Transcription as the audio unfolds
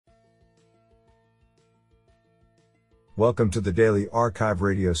Welcome to the Daily Archive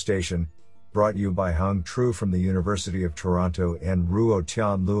radio station, brought you by Hung Tru from the University of Toronto and Ruo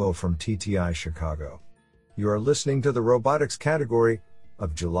Tian Luo from TTI Chicago. You are listening to the robotics category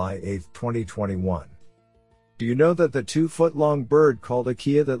of July 8, 2021. Do you know that the 2-foot-long bird called a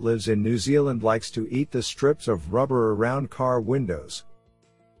kea that lives in New Zealand likes to eat the strips of rubber around car windows?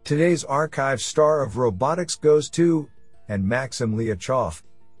 Today's archive star of robotics goes to, and Maxim Liachoff,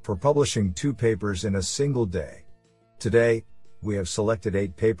 for publishing 2 papers in a single day. Today, we have selected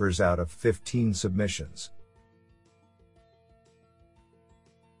 8 papers out of 15 submissions.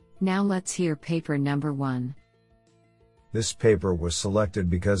 Now let's hear paper number 1. This paper was selected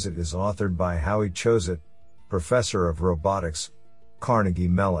because it is authored by Howie Choset, Professor of Robotics, Carnegie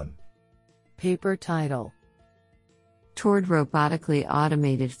Mellon. Paper title: Toward Robotically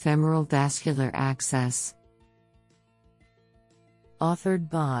Automated Femoral Vascular Access.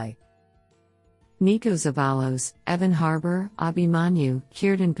 Authored by Nico Zavalos, Evan Harbour, Abhimanyu,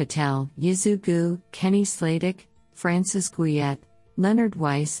 Kirtan Patel, Yizu Gu, Kenny Sladek, Francis Guyette, Leonard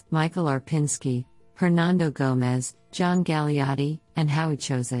Weiss, Michael Arpinsky, Hernando Gomez, John Gagliotti, and Howie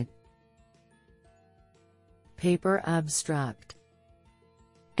Choset. Paper abstract: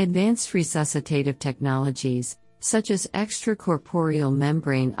 Advanced resuscitative technologies, such as extracorporeal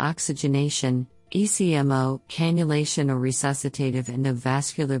membrane oxygenation, ECMO, cannulation or resuscitative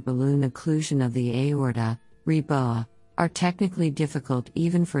endovascular balloon occlusion of the aorta, REBOA, are technically difficult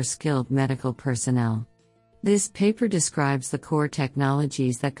even for skilled medical personnel. This paper describes the core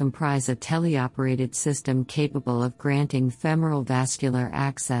technologies that comprise a teleoperated system capable of granting femoral vascular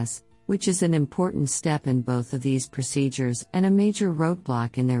access, which is an important step in both of these procedures and a major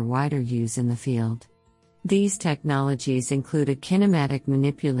roadblock in their wider use in the field. These technologies include a kinematic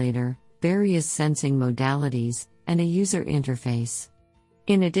manipulator, various sensing modalities, and a user interface.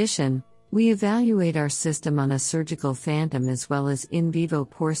 In addition, we evaluate our system on a surgical phantom as well as in vivo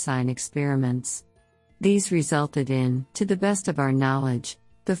porcine experiments. These resulted in, to the best of our knowledge,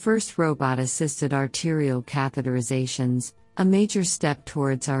 the first robot-assisted arterial catheterizations, a major step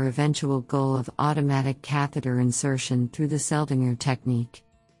towards our eventual goal of automatic catheter insertion through the Seldinger technique.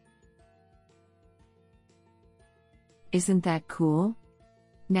 Isn't that cool?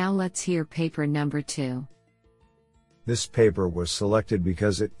 Now let's hear paper number 2. This paper was selected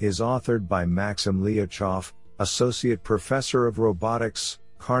because it is authored by Maxim Liachoff, Associate Professor of Robotics,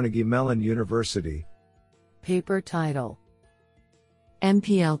 Carnegie Mellon University. Paper title: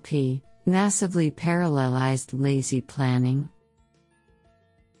 MPLP, Massively Parallelized Lazy Planning.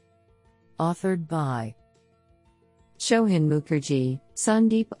 Authored by Shohin Mukherjee,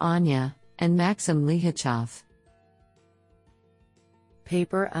 Sandeep Anya, and Maxim Liachoff.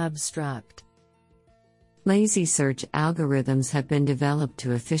 Paper abstract: Lazy search algorithms have been developed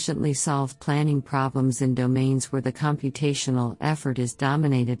to efficiently solve planning problems in domains where the computational effort is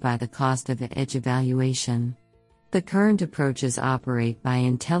dominated by the cost of edge evaluation. The current approaches operate by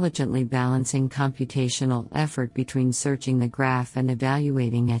intelligently balancing computational effort between searching the graph and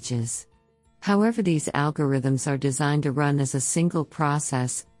evaluating edges. However, these algorithms are designed to run as a single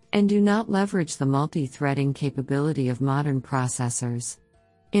process, and do not leverage the multi-threading capability of modern processors.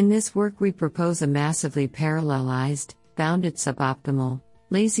 In this work we propose a massively parallelized, bounded suboptimal,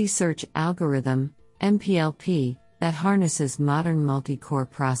 lazy search algorithm, MPLP, that harnesses modern multi-core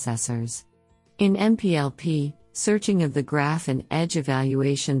processors. In MPLP, searching of the graph and edge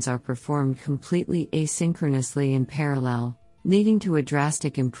evaluations are performed completely asynchronously in parallel, leading to a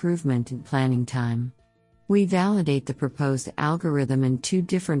drastic improvement in planning time. We validate the proposed algorithm in 2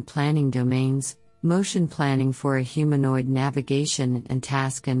 different planning domains: motion planning for a humanoid navigation and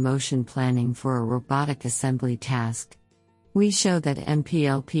task and motion planning for a robotic assembly task. We show that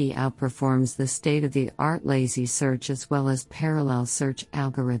MPLP outperforms the state-of-the-art lazy search as well as parallel search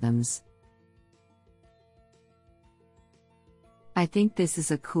algorithms. I think this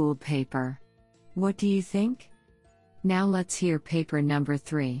is a cool paper. What do you think? Now let's hear paper number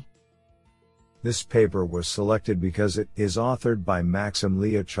 3. This paper was selected because it is authored by Maxim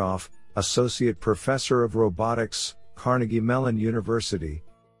Liachoff, Associate Professor of Robotics, Carnegie Mellon University.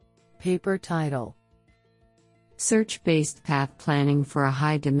 Paper title: Search-based path planning for a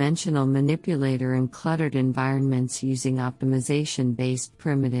high-dimensional manipulator in cluttered environments using optimization-based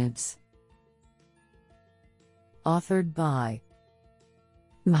primitives. Authored by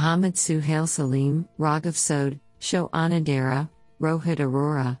Mohammad Suhail Salim, Raghav Sode, Sho Anandara, Rohit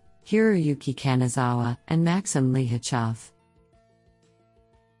Arora, Hiroyuki Kanazawa, and Maxim Liachoff.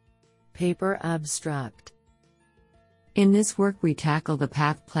 Paper abstract: In this work we tackle the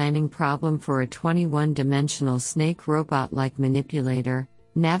path planning problem for a 21-dimensional snake robot-like manipulator,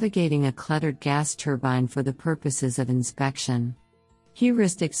 navigating a cluttered gas turbine for the purposes of inspection.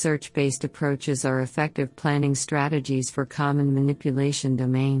 Heuristic search-based approaches are effective planning strategies for common manipulation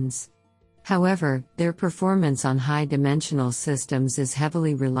domains. However, their performance on high-dimensional systems is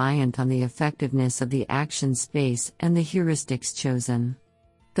heavily reliant on the effectiveness of the action space and the heuristics chosen.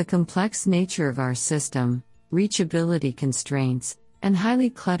 The complex nature of our system, reachability constraints, and highly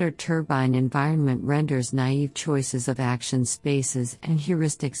cluttered turbine environment renders naive choices of action spaces and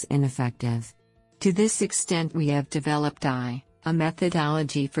heuristics ineffective. To this extent, we have developed a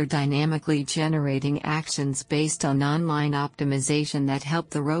methodology for dynamically generating actions based on online optimization that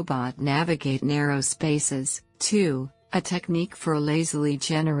help the robot navigate narrow spaces. 2. A technique for lazily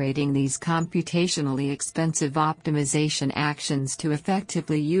generating these computationally expensive optimization actions to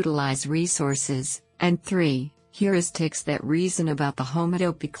effectively utilize resources. And 3. Heuristics that reason about the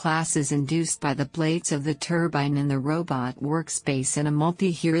homotopy classes induced by the blades of the turbine in the robot workspace in a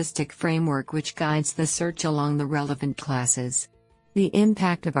multi-heuristic framework which guides the search along the relevant classes. The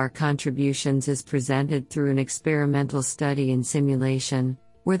impact of our contributions is presented through an experimental study in simulation,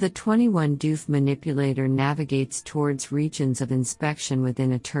 where the 21-DOOF manipulator navigates towards regions of inspection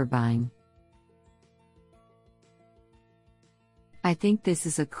within a turbine. I think this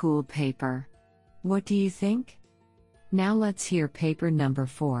is a cool paper. What do you think? Now let's hear paper number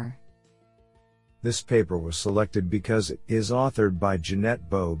 4. This paper was selected because it is authored by Jeanette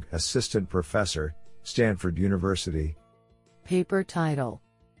Bogue, Assistant Professor, Stanford University. Paper title: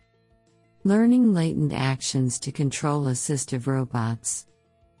 Learning Latent Actions to Control Assistive Robots.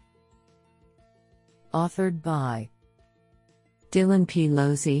 Authored by Dylan P.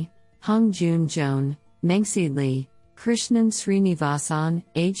 Losey, Hung-Joon Jeon, Mengsi Lee, Krishnan Srinivasan,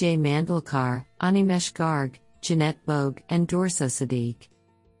 A.J. Mandalkar, Animesh Garg, Jeanette Bogue, and Dorsa Sadiq.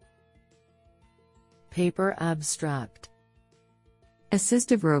 Paper abstract: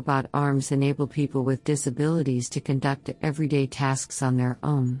 Assistive robot arms enable people with disabilities to conduct everyday tasks on their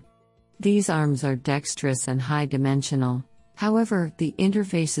own. These arms are dexterous and high-dimensional. However, the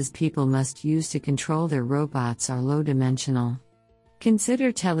interfaces people must use to control their robots are low-dimensional.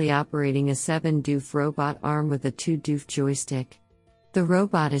 Consider teleoperating a 7-DOOF robot arm with a 2-DOOF joystick. The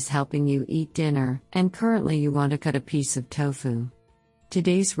robot is helping you eat dinner, and currently you want to cut a piece of tofu.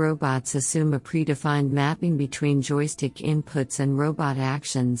 Today's robots assume a predefined mapping between joystick inputs and robot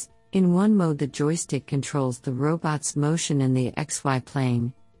actions. In one mode, the joystick controls the robot's motion in the XY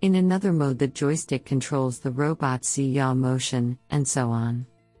plane. In another mode, the joystick controls the robot's yaw motion, and so on.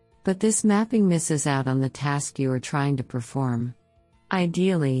 But this mapping misses out on the task you are trying to perform.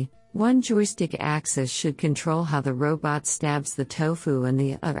 Ideally, one joystick axis should control how the robot stabs the tofu, and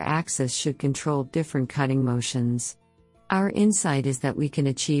the other axis should control different cutting motions. Our insight is that we can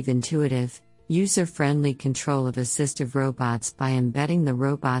achieve intuitive, user-friendly control of assistive robots by embedding the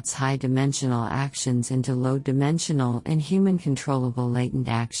robot's high-dimensional actions into low-dimensional and human-controllable latent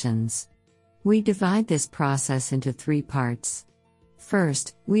actions. We divide this process into 3 parts.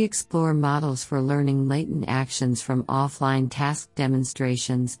 First, we explore models for learning latent actions from offline task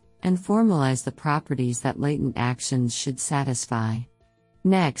demonstrations, and formalize the properties that latent actions should satisfy.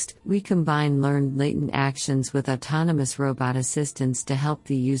 Next, we combine learned latent actions with autonomous robot assistance to help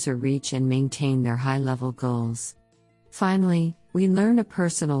the user reach and maintain their high-level goals. Finally, we learn a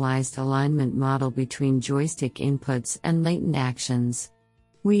personalized alignment model between joystick inputs and latent actions.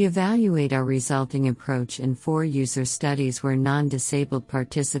 We evaluate our resulting approach in 4 user studies where non-disabled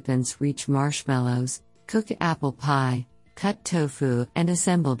participants reach marshmallows, cook apple pie, cut tofu, and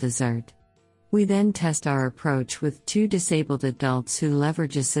assemble dessert. We then test our approach with 2 disabled adults who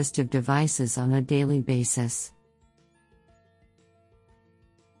leverage assistive devices on a daily basis.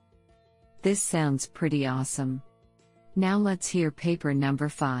 This sounds pretty awesome. Now let's hear paper number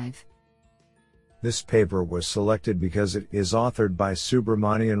 5. This paper was selected because it is authored by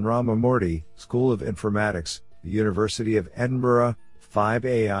Subramanian Ramamurthy, School of Informatics, the University of Edinburgh,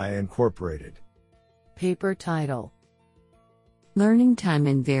 5AI Incorporated. Paper title: Learning Time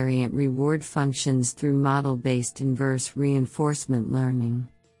Invariant Reward Functions through Model-Based Inverse Reinforcement Learning.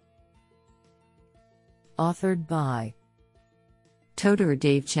 Authored by Todor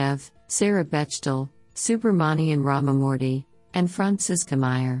Davechev, Sarah Bechtel, Subramanian Ramamurthy, and Franziska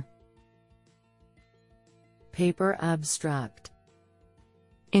Meyer. Paper abstract: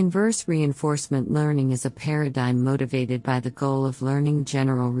 Inverse reinforcement learning is a paradigm motivated by the goal of learning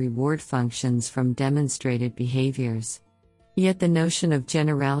general reward functions from demonstrated behaviors. Yet the notion of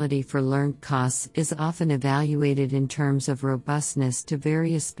generality for learned costs is often evaluated in terms of robustness to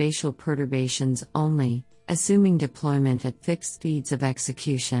various spatial perturbations only, assuming deployment at fixed speeds of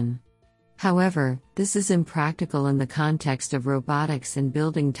execution. However, this is impractical in the context of robotics, and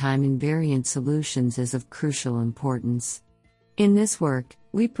building time-invariant solutions is of crucial importance. In this work,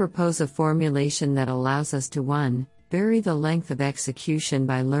 we propose a formulation that allows us to 1. Vary the length of execution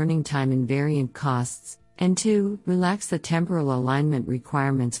by learning time-invariant costs, and 2. Relax the temporal alignment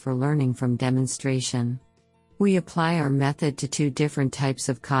requirements for learning from demonstration. We apply our method to 2 different types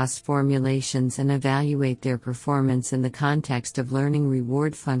of cost formulations and evaluate their performance in the context of learning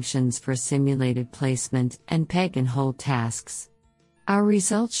reward functions for simulated placement and peg and hold tasks. Our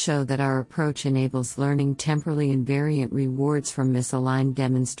results show that our approach enables learning temporally invariant rewards from misaligned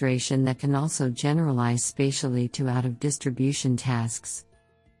demonstration that can also generalize spatially to out-of-distribution tasks.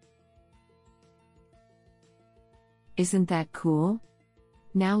 Isn't that cool?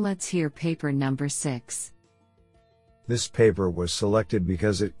 Now let's hear paper number 6. This paper was selected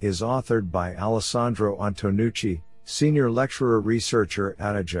because it is authored by Alessandro Antonucci, Senior Lecturer Researcher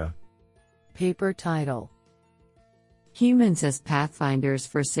at AJA. Paper title: Humans as Pathfinders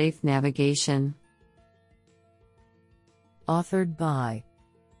for Safe Navigation. Authored by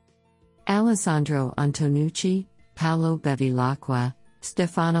Alessandro Antonucci, Paolo Bevilacqua,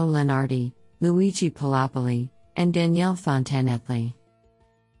 Stefano Lenardi, Luigi Palapoli, and Daniele Fontanelli.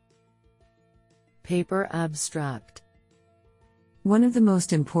 Paper abstract: One of the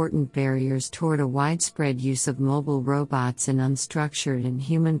most important barriers toward a widespread use of mobile robots in unstructured and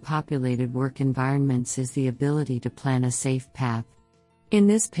human-populated work environments is the ability to plan a safe path. In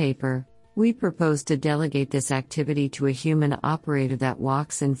this paper, we propose to delegate this activity to a human operator that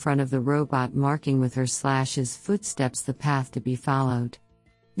walks in front of the robot, marking with her/his footsteps the path to be followed.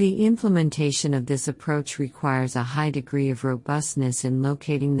 The implementation of this approach requires a high degree of robustness in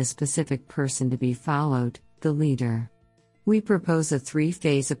locating the specific person to be followed, the leader. We propose a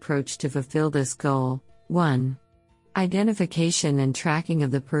 3-phase approach to fulfill this goal. 1. Identification and tracking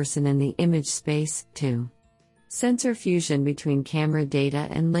of the person in the image space. 2. Sensor fusion between camera data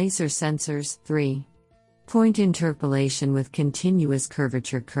and laser sensors. 3. Point interpolation with continuous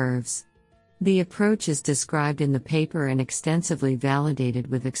curvature curves. The approach is described in the paper and extensively validated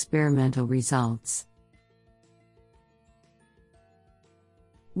with experimental results.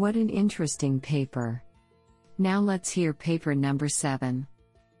 What an interesting paper! Now let's hear paper number 7.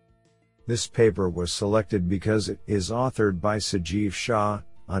 This paper was selected because it is authored by Sajeev Shah,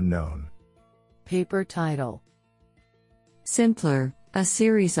 unknown. Paper title: Simpler, a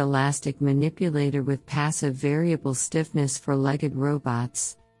series elastic manipulator with passive variable stiffness for legged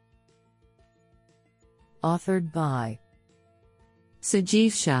robots. Authored by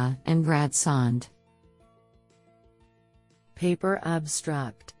Sajeev Shah and Brad Sand. Paper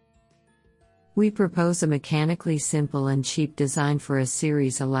abstract: We propose a mechanically simple and cheap design for a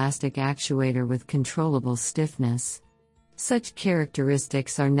series elastic actuator with controllable stiffness. Such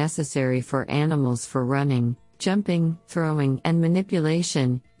characteristics are necessary for animals for running, jumping, throwing, and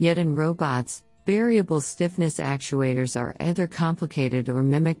manipulation, yet in robots, variable stiffness actuators are either complicated or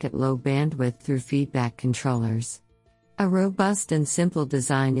mimicked at low bandwidth through feedback controllers. A robust and simple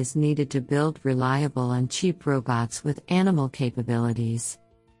design is needed to build reliable and cheap robots with animal capabilities.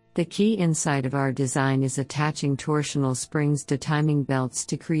 The key insight of our design is attaching torsional springs to timing belts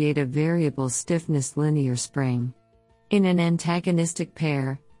to create a variable stiffness linear spring. In an antagonistic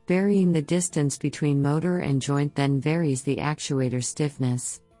pair, varying the distance between motor and joint then varies the actuator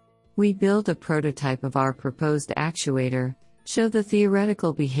stiffness. We build a prototype of our proposed actuator, show the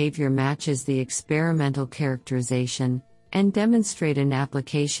theoretical behavior matches the experimental characterization, and demonstrate an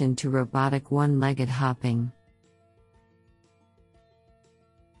application to robotic one-legged hopping.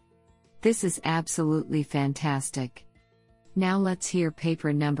 This is absolutely fantastic. Now let's hear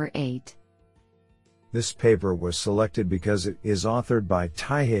paper number 8. This paper was selected because it is authored by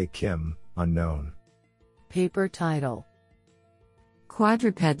Taehae Kim, unknown. Paper title: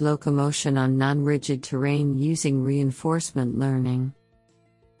 Quadruped Locomotion on Non-Rigid Terrain Using Reinforcement Learning.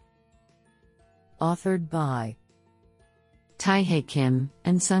 Authored by Taehae Kim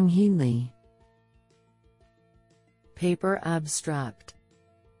and Sung-hee Lee. Paper abstract: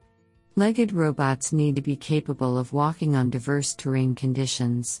 Legged robots need to be capable of walking on diverse terrain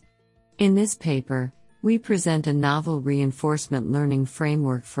conditions. In this paper, we present a novel reinforcement learning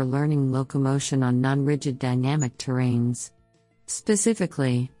framework for learning locomotion on non-rigid dynamic terrains.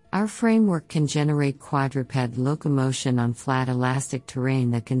 Specifically, our framework can generate quadruped locomotion on flat elastic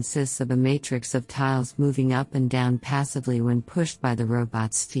terrain that consists of a matrix of tiles moving up and down passively when pushed by the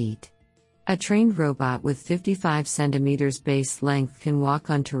robot's feet. A trained robot with 55 cm base length can walk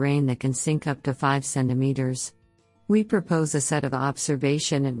on terrain that can sink up to 5 cm. We propose a set of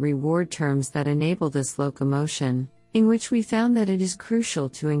observation and reward terms that enable this locomotion, in which we found that it is crucial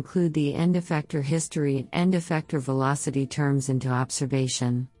to include the end effector history and end effector velocity terms into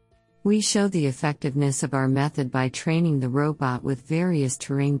observation. We show the effectiveness of our method by training the robot with various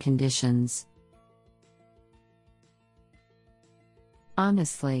terrain conditions.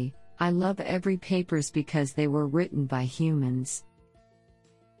 Honestly, I love every papers because they were written by humans.